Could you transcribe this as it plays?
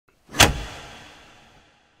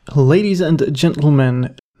Ladies and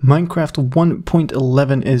gentlemen, Minecraft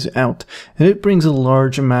 1.11 is out, and it brings a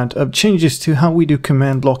large amount of changes to how we do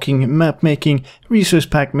command blocking, map making, resource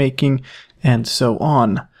pack making, and so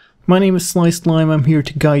on. My name is slicedlime. I'm here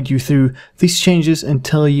to guide you through these changes and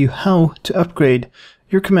tell you how to upgrade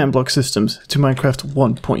your command block systems to Minecraft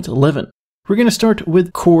 1.11. We're going to start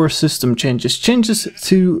with core system changes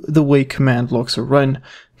to the way command blocks are run.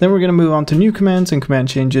 Then we're going to move on to new commands and command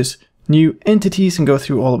changes, new entities and go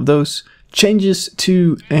through all of those, changes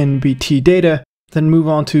to NBT data, then move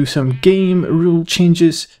on to some game rule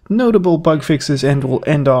changes, notable bug fixes, and we'll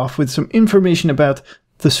end off with some information about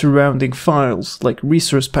the surrounding files like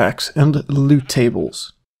resource packs and loot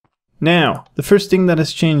tables. Now, the first thing that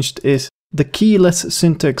has changed is the keyless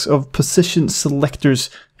syntax of position selectors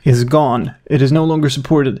is gone. It is no longer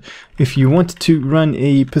supported. If you want to run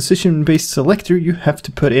a position-based selector, you have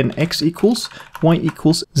to put in x equals, y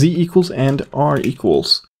equals, z equals, and r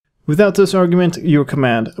equals. Without this argument, your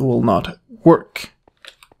command will not work.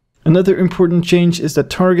 Another important change is that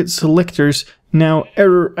target selectors now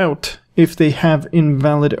error out if they have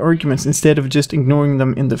invalid arguments instead of just ignoring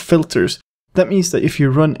them in the filters. That means that if you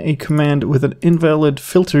run a command with an invalid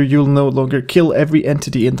filter, you'll no longer kill every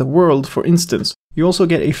entity in the world, for instance. You also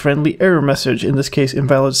get a friendly error message, in this case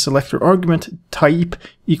invalid selector argument type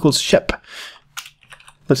equals shep.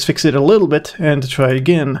 Let's fix it a little bit and try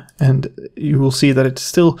again, and you will see that it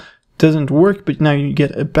still doesn't work, but now you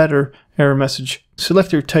get a better error message.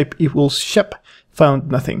 Selector type equals shep, found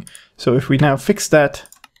nothing. So if we now fix that,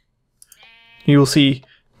 you will see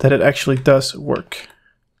that it actually does work.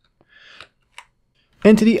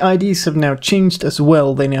 Entity IDs have now changed as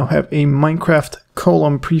well. They now have a Minecraft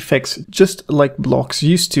column prefix, just like blocks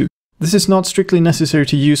used to. This is not strictly necessary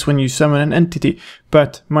to use when you summon an entity,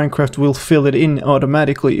 but Minecraft will fill it in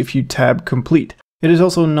automatically if you tab complete. It is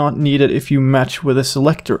also not needed if you match with a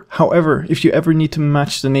selector. However, if you ever need to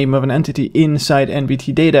match the name of an entity inside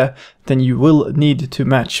NBT data, then you will need to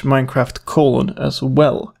match Minecraft colon as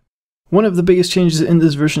well. One of the biggest changes in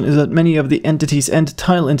this version is that many of the entities and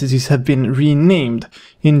tile entities have been renamed.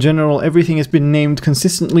 In general, everything has been named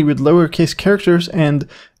consistently with lowercase characters and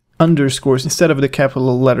underscores instead of the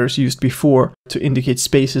capital letters used before to indicate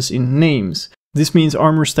spaces in names. This means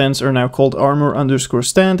armor stands are now called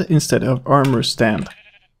armor_stand instead of armor stand.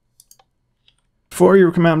 For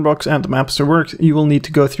your command blocks and maps to work, you will need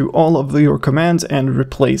to go through all of your commands and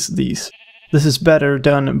replace these. This is better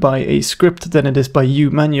done by a script than it is by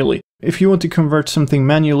you manually. If you want to convert something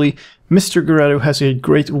manually, Mr. Garado has a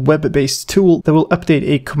great web-based tool that will update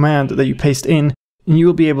a command that you paste in, and you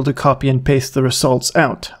will be able to copy and paste the results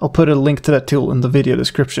out. I'll put a link to that tool in the video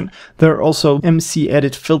description. There are also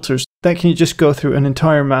MC-edit filters that can just go through an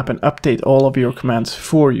entire map and update all of your commands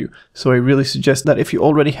for you. So I really suggest that if you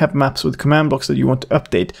already have maps with command blocks that you want to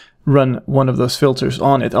update, run one of those filters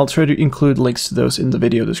on it. I'll try to include links to those in the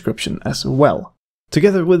video description as well.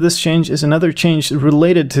 Together with this change is another change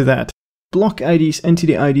related to that. Block IDs,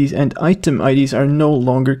 entity IDs, and item IDs are no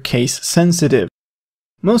longer case sensitive.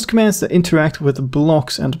 Most commands that interact with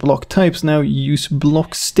blocks and block types now use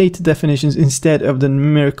block state definitions instead of the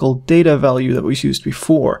numerical data value that was used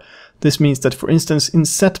before. This means that, for instance, in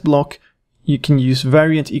setBlock, you can use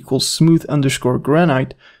variant equals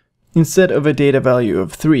smooth_granite instead of a data value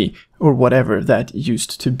of 3, or whatever that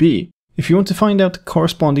used to be. If you want to find out the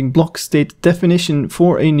corresponding block state definition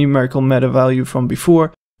for a numerical meta value from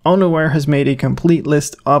before, Unaware has made a complete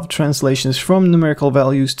list of translations from numerical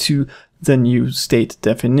values to the new state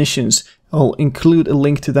definitions. I'll include a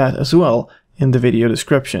link to that as well in the video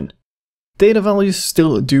description. Data values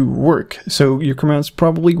still do work, so your commands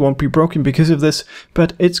probably won't be broken because of this,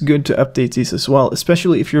 but it's good to update these as well,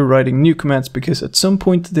 especially if you're writing new commands, because at some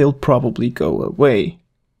point they'll probably go away.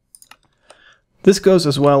 This goes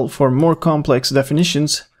as well for more complex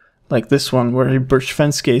definitions, like this one where a birch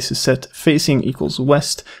fence case is set facing equals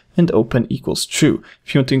west and open equals true.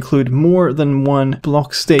 If you want to include more than one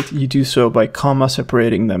block state, you do so by comma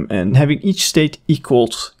separating them and having each state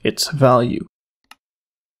equals its value.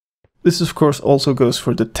 This of course also goes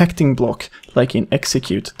for detecting block, like in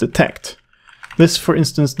execute detect. This, for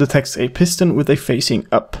instance, detects a piston with a facing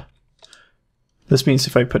up. This means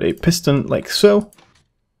if I put a piston like so,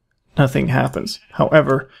 nothing happens.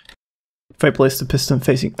 However, if I place the piston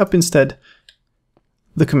facing up instead,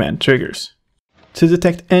 the command triggers. To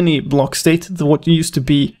detect any block state, what used to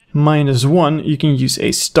be -1, you can use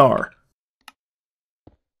a star.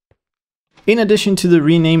 In addition to the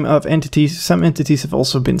rename of entities, some entities have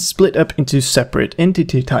also been split up into separate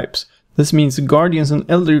entity types. This means Guardians and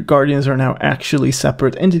Elder Guardians are now actually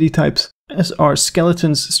separate entity types, as are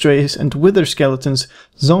skeletons, strays, and wither skeletons,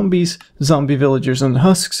 zombies, zombie villagers and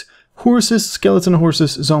husks, horses, skeleton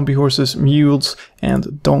horses, zombie horses, mules,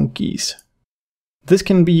 and donkeys. This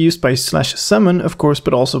can be used by /summon, of course,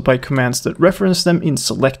 but also by commands that reference them in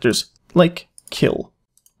selectors, like kill.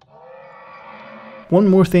 One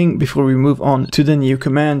more thing before we move on to the new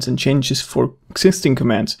commands and changes for existing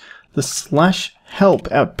commands. The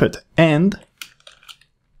 /help output and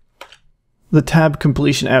the tab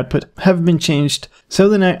completion output have been changed so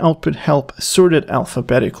they now output help sorted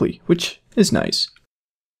alphabetically, which is nice.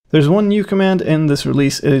 There's one new command in this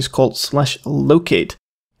release. It is called /locate,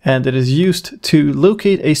 and it is used to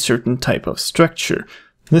locate a certain type of structure.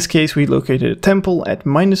 In this case, we located a temple at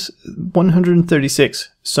 -136,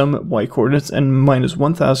 some y coordinates, and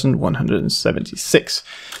 -1176.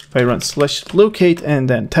 If I run /locate and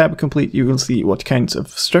then tab complete, you will see what kinds of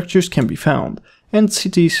structures can be found. And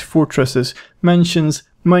cities, fortresses, mansions,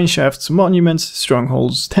 mineshafts, monuments,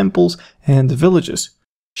 strongholds, temples, and villages.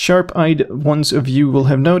 Sharp-eyed ones of you will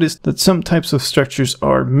have noticed that some types of structures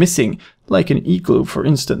are missing, like an igloo for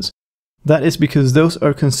instance. That is because those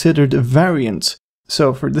are considered variants.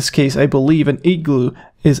 So for this case, I believe an igloo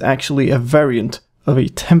is actually a variant of a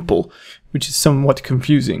temple, which is somewhat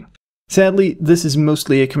confusing. Sadly, this is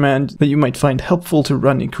mostly a command that you might find helpful to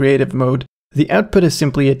run in creative mode. The output is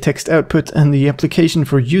simply a text output, and the application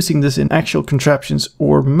for using this in actual contraptions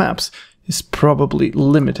or maps is probably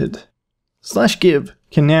limited. /give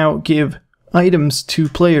can now give items to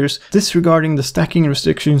players disregarding the stacking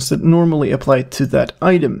restrictions that normally apply to that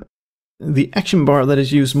item. The action bar that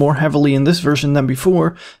is used more heavily in this version than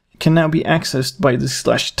before can now be accessed by the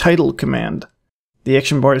 /title command. The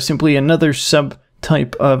action bar is simply another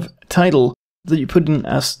subtype of title that you put in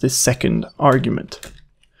as the second argument.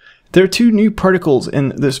 There are two new particles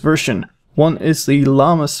in this version. One is the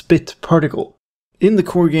llama spit particle. In the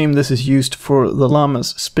core game, this is used for the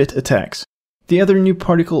llama's spit attacks. The other new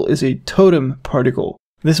particle is a totem particle.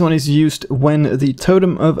 This one is used when the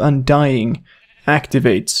totem of undying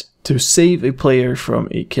activates to save a player from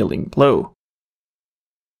a killing blow.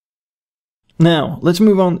 Now, let's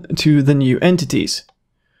move on to the new entities.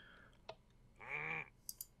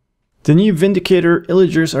 The new Vindicator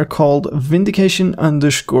Illagers are called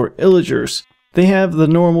Vindication_Illagers. They have the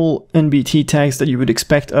normal NBT tags that you would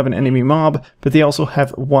expect of an enemy mob, but they also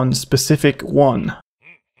have one specific one.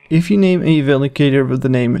 If you name a Vindicator with the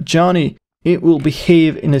name Johnny, it will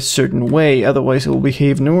behave in a certain way, otherwise it will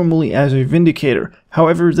behave normally as a Vindicator.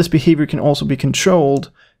 However, this behavior can also be controlled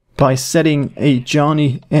by setting a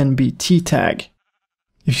Johnny NBT tag.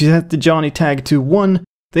 If you set the Johnny tag to 1,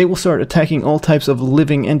 they will start attacking all types of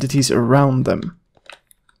living entities around them.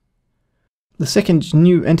 The second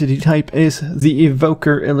new entity type is the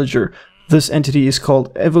Evoker Illager. This entity is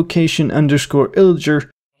called Evocation_Illager.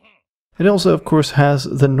 It also, of course, has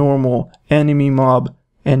the normal enemy mob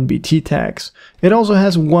NBT tags. It also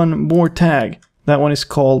has one more tag. That one is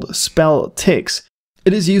called Spell Ticks.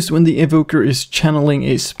 It is used when the Evoker is channeling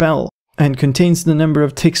a spell and contains the number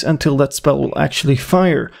of ticks until that spell will actually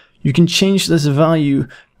fire. You can change this value,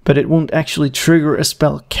 but it won't actually trigger a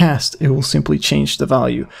spell cast, it will simply change the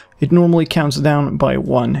value. It normally counts down by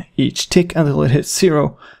 1 each tick until it hits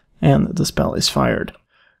 0, and the spell is fired.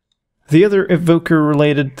 The other Evoker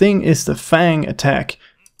related thing is the Fang attack.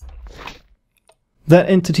 That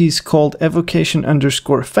entity is called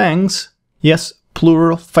Evocation_Fangs. Yes,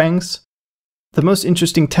 plural fangs. The most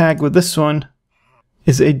interesting tag with this one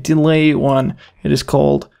is a delay one. It is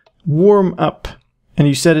called Warm Up, and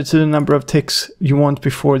you set it to the number of ticks you want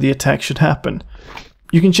before the attack should happen.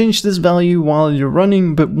 You can change this value while you're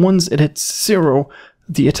running, but once it hits 0,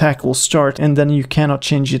 the attack will start, and then you cannot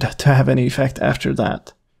change it to have any effect after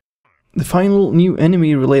that. The final new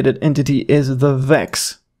enemy related entity is the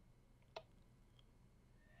Vex.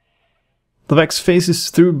 The Vex phases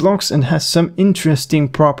through blocks and has some interesting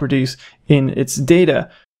properties in its data.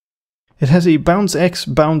 It has a bounce X,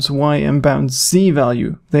 bounce Y, and bounce Z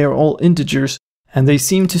value. They are all integers, and they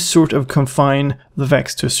seem to sort of confine the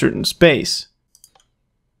Vex to a certain space.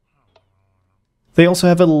 They also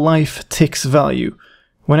have a life ticks value.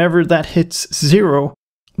 Whenever that hits 0,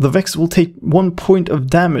 the Vex will take 1 point of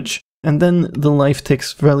damage, and then the life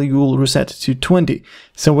ticks value will reset to 20.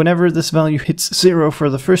 So whenever this value hits 0 for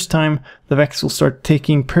the first time, the Vex will start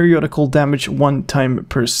taking periodical damage 1 time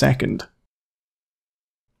per second.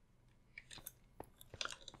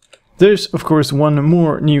 There's, of course, one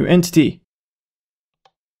more new entity.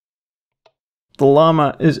 The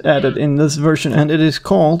llama is added in this version, and it is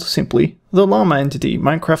called simply the llama entity,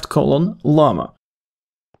 Minecraft::llama.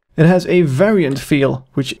 It has a variant feel,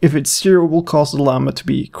 which if it's 0 will cause the llama to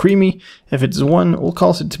be creamy, if it's 1 will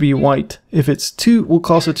cause it to be white, if it's 2 will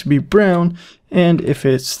cause it to be brown, and if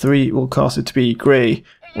it's 3 will cause it to be grey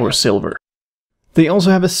or silver. They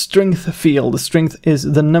also have a strength feel. The strength is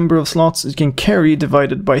the number of slots it can carry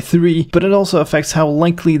divided by 3, but it also affects how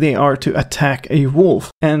likely they are to attack a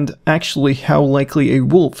wolf, and actually how likely a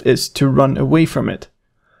wolf is to run away from it.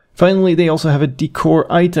 Finally, they also have a decor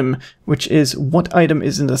item, which is what item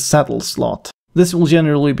is in the saddle slot. This will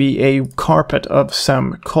generally be a carpet of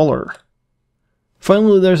some color.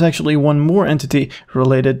 Finally, there's actually one more entity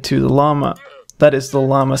related to the llama. That is the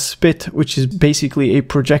llama spit, which is basically a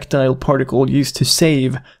projectile particle used to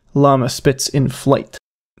save llama spits in flight.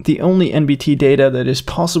 The only NBT data that is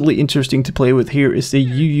possibly interesting to play with here is the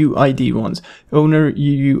UUID ones. Owner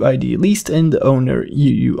UUID least and owner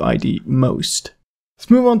UUID most. Let's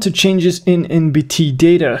move on to changes in NBT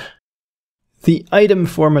data. The item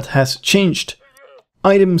format has changed.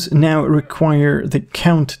 Items now require the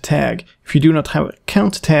count tag. If you do not have a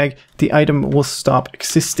count tag, the item will stop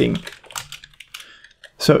existing.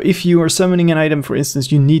 So if you are summoning an item, for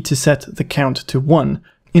instance, you need to set the count to 1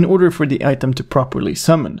 in order for the item to properly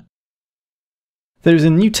summon. There's a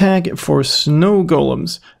new tag for snow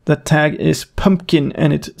golems. That tag is pumpkin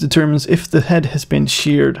and it determines if the head has been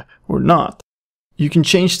sheared or not. You can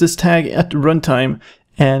change this tag at runtime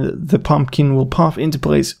and the pumpkin will pop into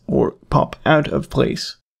place or pop out of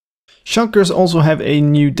place. Shulkers also have a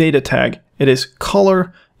new data tag. It is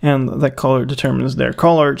color, and that color determines their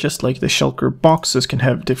color, just like the shulker boxes can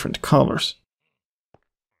have different colors.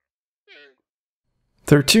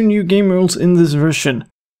 There are 2 new game rules in this version.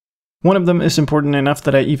 One of them is important enough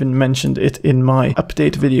that I even mentioned it in my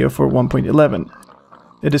update video for 1.11.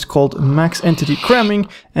 It is called max entity cramming,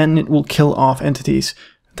 and it will kill off entities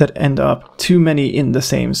that end up too many in the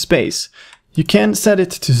same space. You can set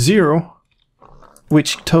it to 0,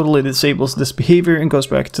 which totally disables this behavior and goes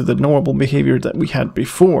back to the normal behavior that we had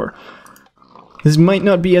before. This might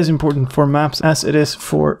not be as important for maps as it is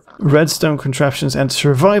for redstone contraptions and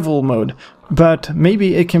survival mode, but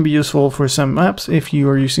maybe it can be useful for some maps if you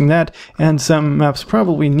are using that, and some maps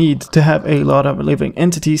probably need to have a lot of living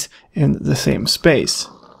entities in the same space.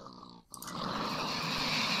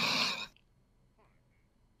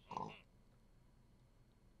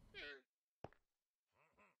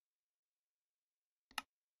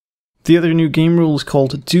 The other new game rule is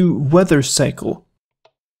called Do Weather Cycle.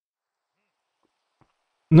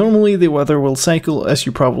 Normally the weather will cycle, as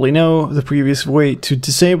you probably know. The previous way to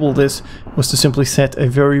disable this was to simply set a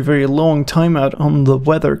very long timeout on the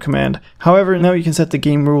weather command. However, now you can set the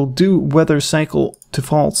game rule Do Weather Cycle to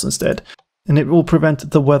false instead, and it will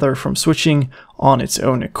prevent the weather from switching on its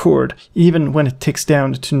own accord, even when it ticks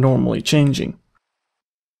down to normally changing.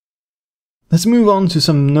 Let's move on to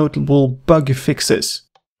some notable bug fixes.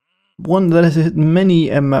 One that has hit many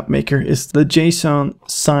a map maker is the JSON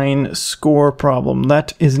sign score problem.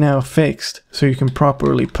 That is now fixed, so you can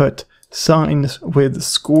properly put signs with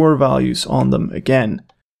score values on them again.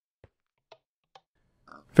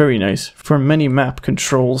 Very nice for many map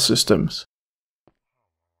control systems.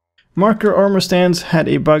 Marker armor stands had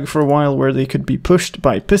a bug for a while where they could be pushed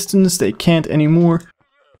by pistons. They can't anymore.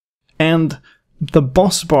 And the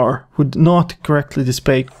boss bar would not correctly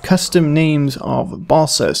display custom names of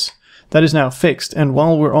bosses. That is now fixed, and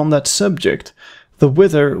while we're on that subject, the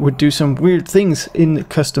wither would do some weird things in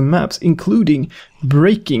custom maps, including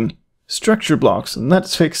breaking structure blocks, and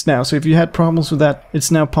that's fixed now. So if you had problems with that,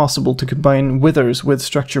 it's now possible to combine withers with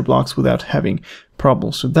structure blocks without having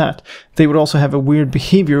problems with that. They would also have a weird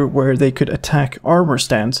behavior where they could attack armor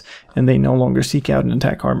stands, and they no longer seek out and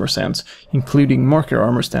attack armor stands, including marker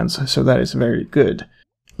armor stands, so that is very good.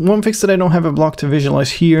 One fix that I don't have a block to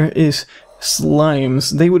visualize here is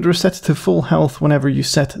slimes. They would reset to full health whenever you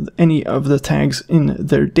set any of the tags in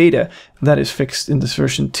their data. That is fixed in this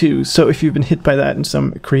version too, so if you've been hit by that in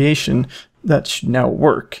some creation, that should now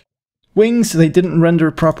work. Wings, they didn't render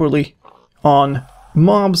properly on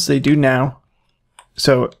mobs, they do now.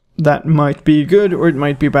 So that might be good or it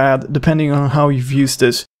might be bad, depending on how you've used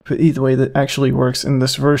this, but either way that actually works in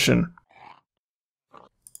this version.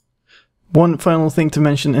 One final thing to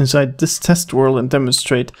mention inside this test world and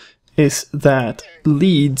demonstrate is that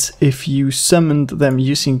leads, if you summoned them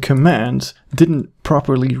using commands, didn't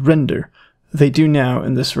properly render. They do now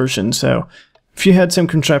in this version, so if you had some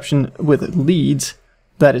contraption with leads,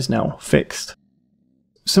 that is now fixed.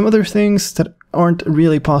 Some other things that aren't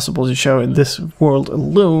really possible to show in this world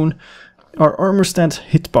alone are armor stand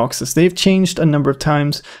hitboxes. They've changed a number of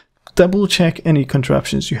times. Double check any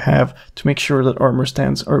contraptions you have to make sure that armor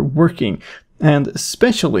stands are working, and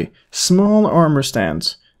especially small armor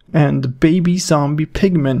stands and baby zombie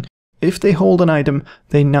pigmen. If they hold an item,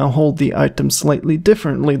 they now hold the item slightly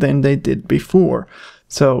differently than they did before.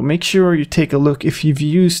 So make sure you take a look if you've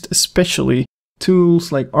used especially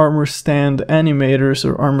tools like armor stand animators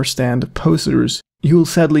or armor stand posers. You'll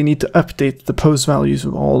sadly need to update the pose values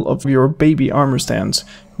of all of your baby armor stands,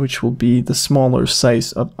 which will be the smaller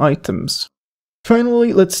size of items.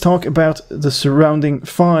 Finally, let's talk about the surrounding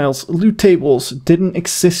files. Loot tables didn't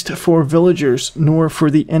exist for villagers nor for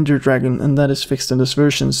the Ender Dragon, and that is fixed in this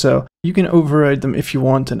version, so you can override them if you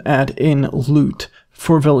want and add in loot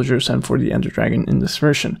for villagers and for the Ender Dragon in this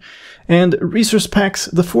version. And resource packs,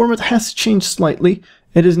 the format has changed slightly.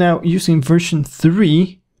 It is now using version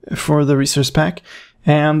 3 for the resource pack,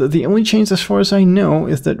 and the only change as far as I know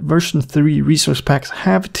is that version 3 resource packs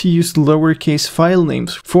have to use lowercase file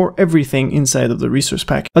names for everything inside of the resource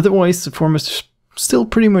pack. Otherwise, the format is still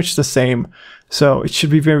pretty much the same, so it should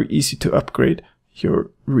be very easy to upgrade your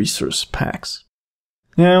resource packs.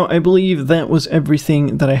 Now, I believe that was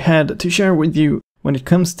everything that I had to share with you when it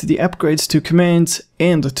comes to the upgrades to commands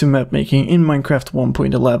and to map making in Minecraft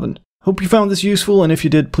 1.11. Hope you found this useful, and if you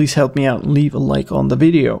did, please help me out and leave a like on the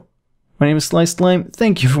video. My name is slicedlime,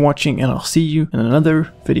 thank you for watching, and I'll see you in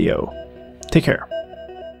another video. Take care.